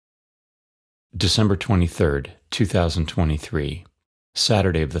December 23rd, 2023,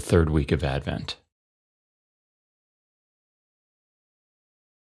 Saturday of the third week of Advent.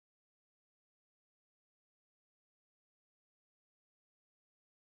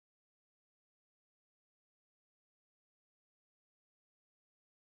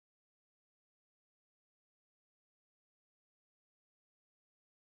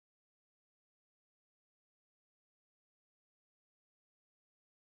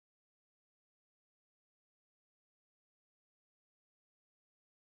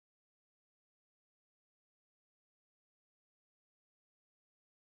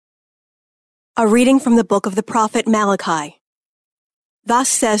 A reading from the book of the prophet Malachi. Thus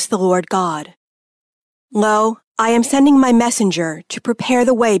says the Lord God, Lo, I am sending my messenger to prepare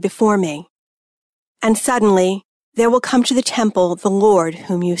the way before me. And suddenly there will come to the temple the Lord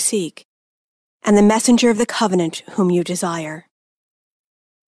whom you seek, and the messenger of the covenant whom you desire.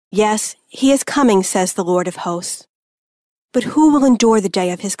 Yes, he is coming, says the Lord of hosts. But who will endure the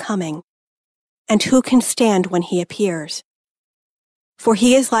day of his coming? And who can stand when he appears? For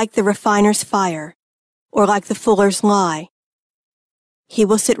he is like the refiner's fire, or like the fuller's lye. He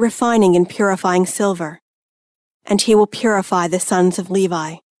will sit refining and purifying silver, and he will purify the sons of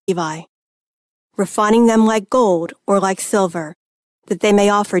Levi, refining them like gold or like silver, that they may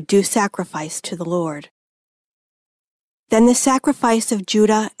offer due sacrifice to the Lord. Then the sacrifice of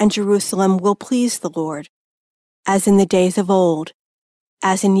Judah and Jerusalem will please the Lord, as in the days of old,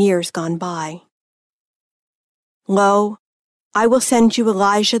 as in years gone by. Lo, I will send you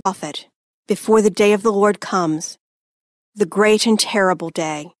Elijah the prophet before the day of the Lord comes, the great and terrible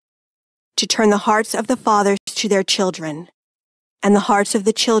day, to turn the hearts of the fathers to their children, and the hearts of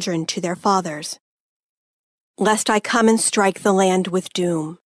the children to their fathers, lest I come and strike the land with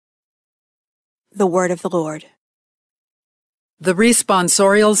doom. The word of the Lord. The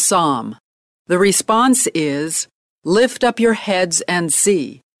responsorial psalm. The response is, Lift up your heads and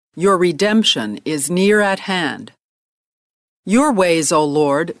see, your redemption is near at hand. Your ways, O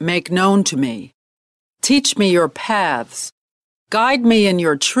Lord, make known to me. Teach me your paths. Guide me in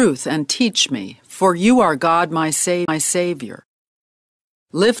your truth and teach me, for you are God my Savior.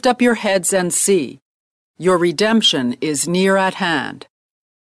 Lift up your heads and see. Your redemption is near at hand.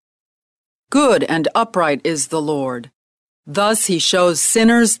 Good and upright is the Lord. Thus he shows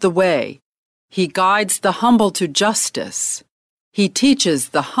sinners the way. He guides the humble to justice. He teaches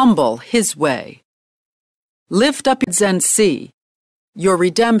the humble his way. Lift up your heads and see. Your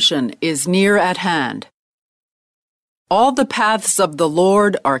redemption is near at hand. All the paths of the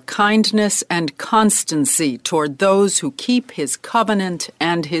Lord are kindness and constancy toward those who keep his covenant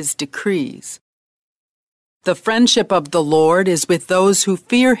and his decrees. The friendship of the Lord is with those who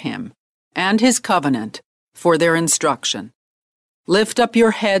fear him and his covenant for their instruction. Lift up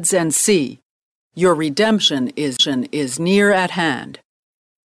your heads and see. Your redemption is near at hand.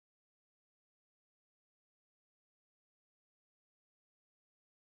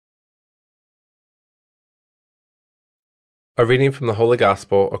 A reading from the Holy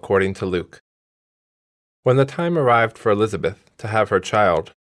Gospel according to Luke. When the time arrived for Elizabeth to have her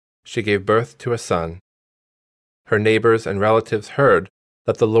child, she gave birth to a son. Her neighbors and relatives heard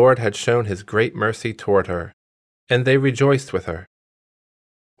that the Lord had shown his great mercy toward her, and they rejoiced with her.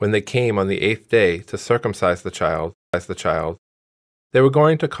 When they came on the 8th day to circumcise the child, they were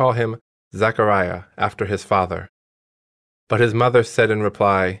going to call him Zechariah after his father. But his mother said in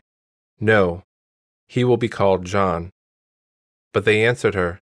reply, No, he will be called John. But they answered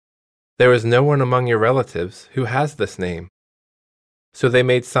her, There is no one among your relatives who has this name. So they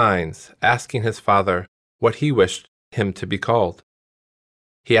made signs, asking his father what he wished him to be called.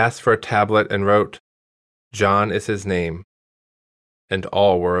 He asked for a tablet and wrote, John is his name. And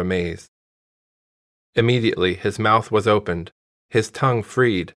all were amazed. Immediately his mouth was opened, his tongue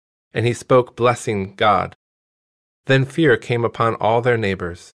freed, and he spoke, blessing God. Then fear came upon all their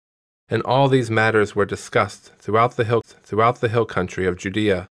neighbors. And all these matters were discussed throughout the hill country of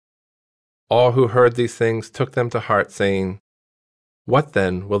Judea. All who heard these things took them to heart, saying, What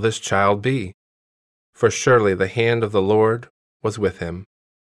then will this child be? For surely the hand of the Lord was with him.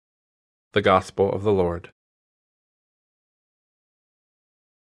 The Gospel of the Lord.